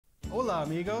Hola,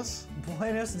 amigos.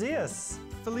 Buenos dias.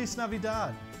 Feliz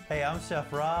Navidad. Hey, I'm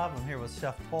Chef Rob. I'm here with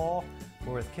Chef Paul.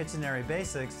 We're with Kitchenary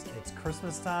Basics. It's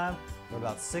Christmas time. We're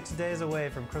about 6 days away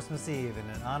from Christmas Eve,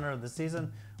 and in honor of the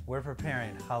season, we're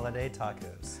preparing holiday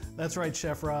tacos. That's right,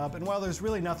 Chef Rob. And while there's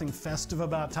really nothing festive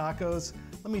about tacos,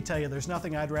 let me tell you, there's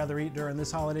nothing I'd rather eat during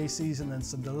this holiday season than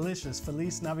some delicious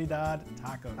Feliz Navidad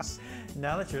tacos.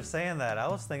 Now that you're saying that, I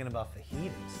was thinking about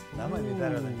fajitas. That might be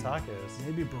better than tacos.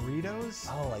 Maybe burritos?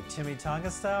 Oh, like chimichanga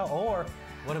style? Or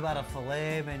what about a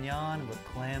filet mignon with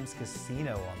clams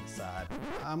casino on the side?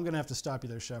 I'm gonna have to stop you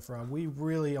there, Chef Rob. We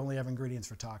really only have ingredients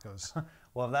for tacos.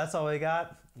 Well, if that's all we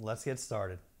got, let's get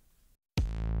started.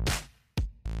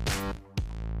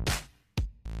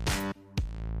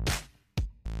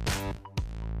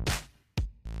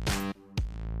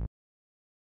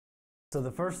 So the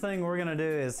first thing we're gonna do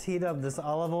is heat up this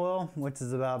olive oil, which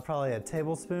is about probably a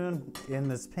tablespoon in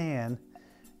this pan.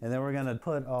 And then we're gonna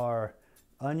put our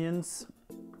onions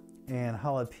and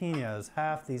jalapenos,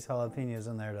 half these jalapenos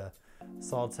in there to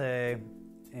saute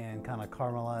and kind of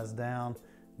caramelize down.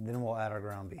 Then we'll add our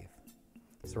ground beef.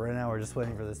 So right now we're just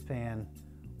waiting for this pan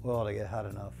oil to get hot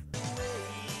enough.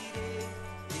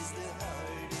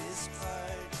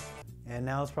 And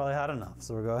now it's probably hot enough.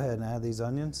 So we'll go ahead and add these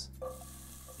onions.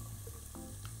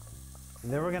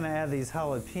 And then we're gonna add these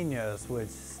jalapenos, which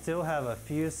still have a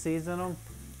few seeds in them,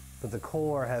 but the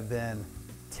core have been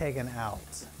taken out.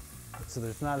 So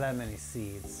there's not that many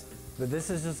seeds. But this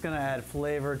is just gonna add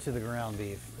flavor to the ground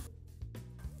beef.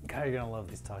 God, you're gonna love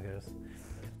these tacos.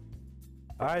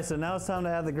 All right, so now it's time to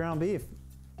add the ground beef.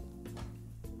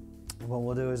 What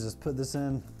we'll do is just put this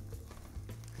in.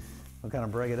 We'll kind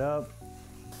of break it up.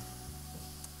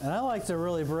 And I like to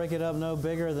really break it up no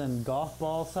bigger than golf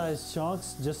ball sized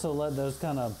chunks, just to let those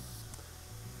kind of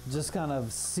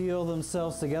seal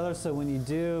themselves together. So when you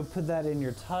do put that in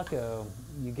your taco,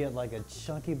 you get like a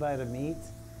chunky bite of meat.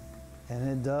 And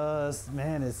it does,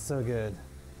 man, it's so good.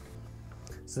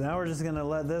 So now we're just gonna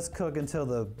let this cook until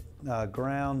the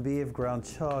ground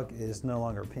chuck is no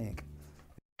longer pink.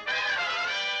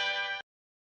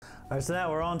 All right, so now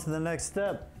we're on to the next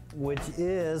step, which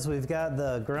is we've got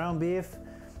the ground beef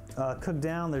cooked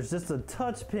down. There's just a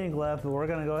touch pink left, but we're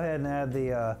gonna go ahead and add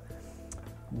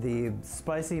the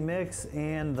spicy mix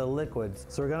and the liquids.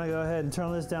 So we're gonna go ahead and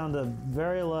turn this down to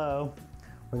very low.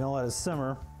 We're gonna let it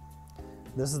simmer.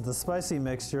 This is the spicy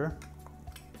mixture.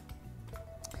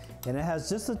 And it has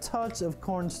just a touch of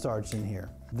cornstarch in here.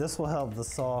 This will help the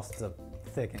sauce to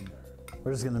thicken.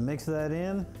 We're just gonna mix that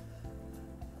in.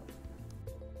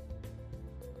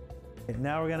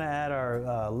 Now we're gonna add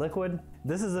our liquid.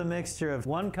 This is a mixture of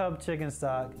 1 cup chicken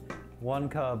stock, 1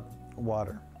 cup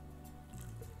water.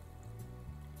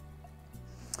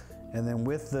 And then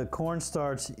with the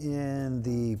cornstarch in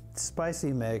the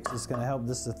spicy mix, it's gonna help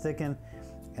this to thicken.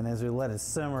 And as we let it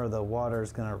simmer, the water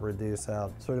is gonna reduce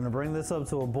out. So we're gonna bring this up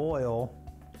to a boil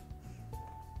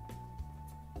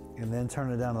and then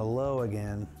turn it down to low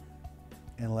again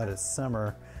and let it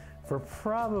simmer for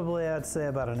probably, I'd say,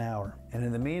 about an hour. And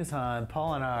in the meantime,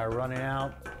 Paul and I are running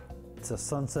out to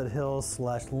Sunset Hills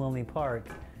 / Lonely Park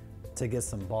to get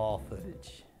some ball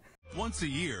footage. Once a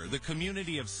year, the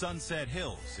community of Sunset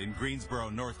Hills in Greensboro,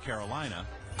 North Carolina,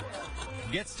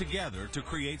 gets together to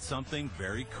create something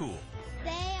very cool.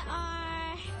 They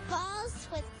are balls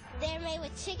they're made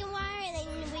with chicken wire, and then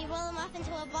we roll them up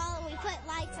into a ball and we put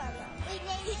lights on them. We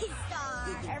made these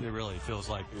stars. It really feels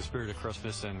like the spirit of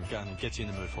Christmas and kind of gets you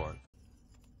in the mood for it.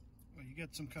 Well, you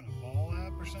got some kind of ball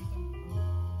app or something?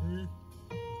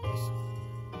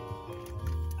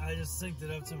 I just synced it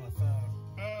up to my phone.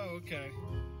 Oh, okay.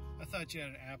 I thought you had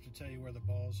an app to tell you where the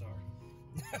balls are.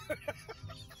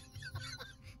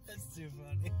 That's too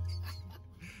funny.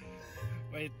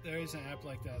 Wait, there is an app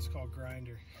like that. It's called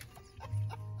Grinder.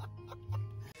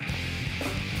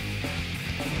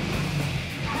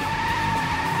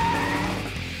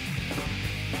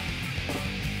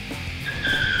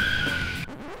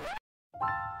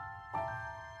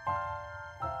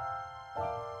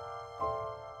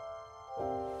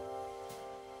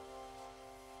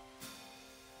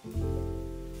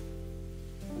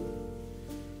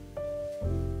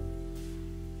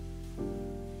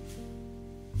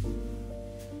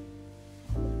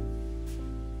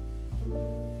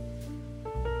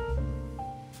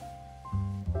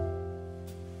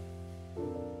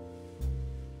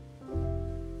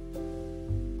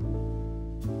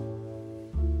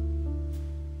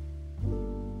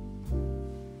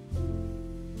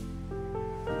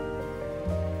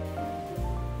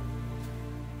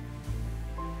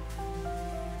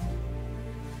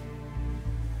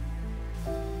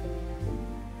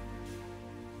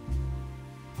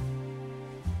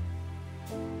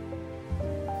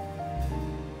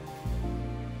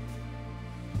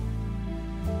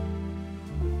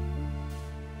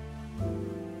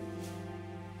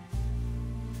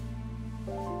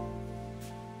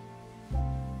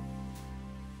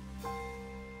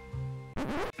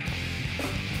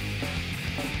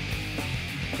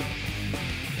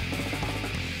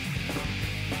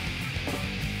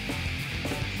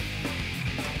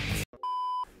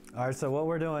 All right, so what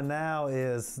we're doing now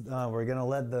is we're gonna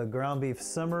let the ground beef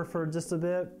simmer for just a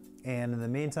bit, and in the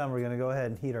meantime, we're gonna go ahead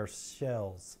and heat our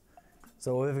shells.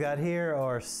 So what we've got here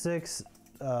are 6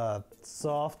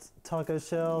 soft taco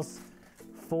shells,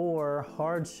 4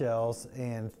 hard shells,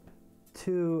 and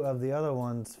 2 of the other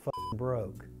ones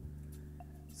broke.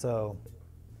 So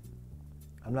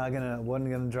wasn't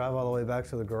gonna drive all the way back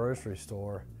to the grocery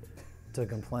store to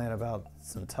complain about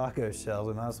some taco shells.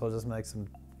 We might as well just make some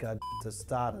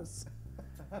tostadas.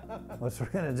 What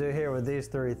we're gonna do here with these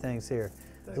 3 things here.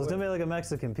 So it's gonna be like a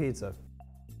Mexican pizza.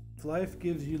 If life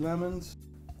gives you lemons,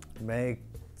 make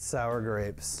sour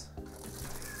grapes.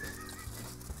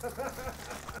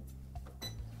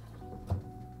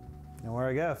 And where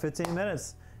I go, 15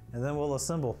 minutes, and then we'll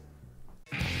assemble.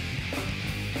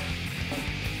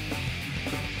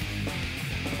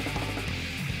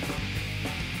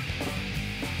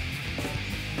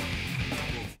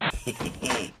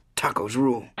 Tacos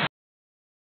rule.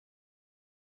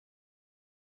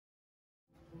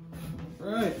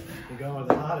 right? We're going with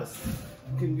the hottest.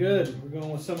 Looking good. We're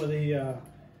going with some of the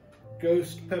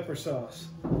ghost pepper sauce.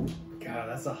 God,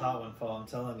 that's a hot one, Paul, I'm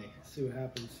telling you. See what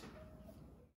happens.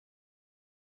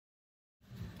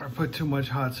 I put too much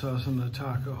hot sauce on the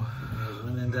taco.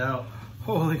 When in doubt.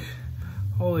 Holy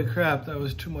crap, that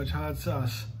was too much hot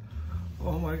sauce.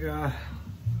 Oh my God.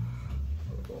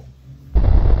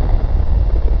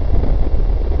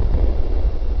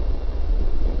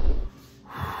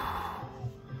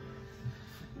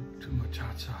 Too much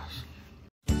hot sauce.